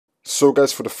So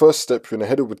guys, for the first step, you're going to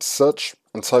head over to search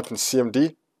and type in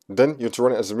CMD. Then you have to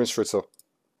run it as administrator.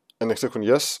 And then click on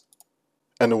yes.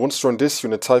 And then once you run this, you're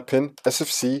going to type in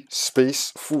sfc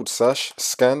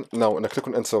 /scan now and then click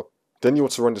on enter. Then you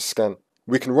want to run the scan.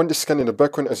 We can run this scan in the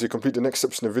background as you complete the next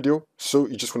steps in the video, so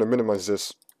you just want to minimize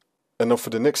this. And now for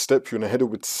the next step, you're going to head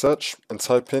over to search and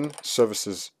type in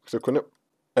services. Click on it.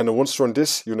 And then once you run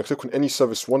this, you're going to click on any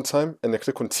service one time and then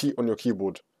click on T on your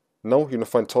keyboard. Now you're going to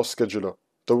find task scheduler.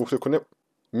 Double click on it.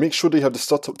 Make sure that you have the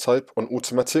startup type on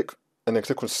automatic and then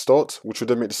click on start, which will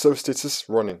then make the service status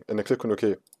running, and then click on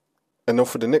OK. And now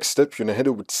for the next step, you're going to head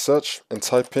over to search and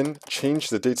type in change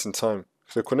the date and time.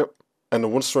 Click on it. And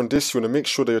then once you run this, you want to make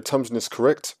sure that your time zone is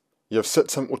correct. You have set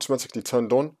time automatically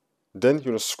turned on. Then you're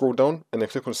going to scroll down and then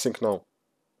click on sync now.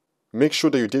 Make sure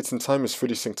that your date and time is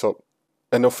fully synced up.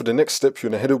 And now for the next step,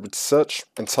 you're going to head over to search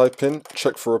and type in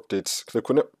check for updates. Click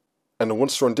on it. And then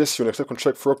once you run this, you're going to click on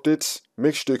check for updates.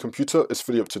 Make sure your computer is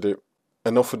fully up to date.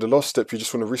 And now for the last step, you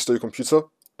just want to restart your computer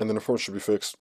and then the problem should be fixed.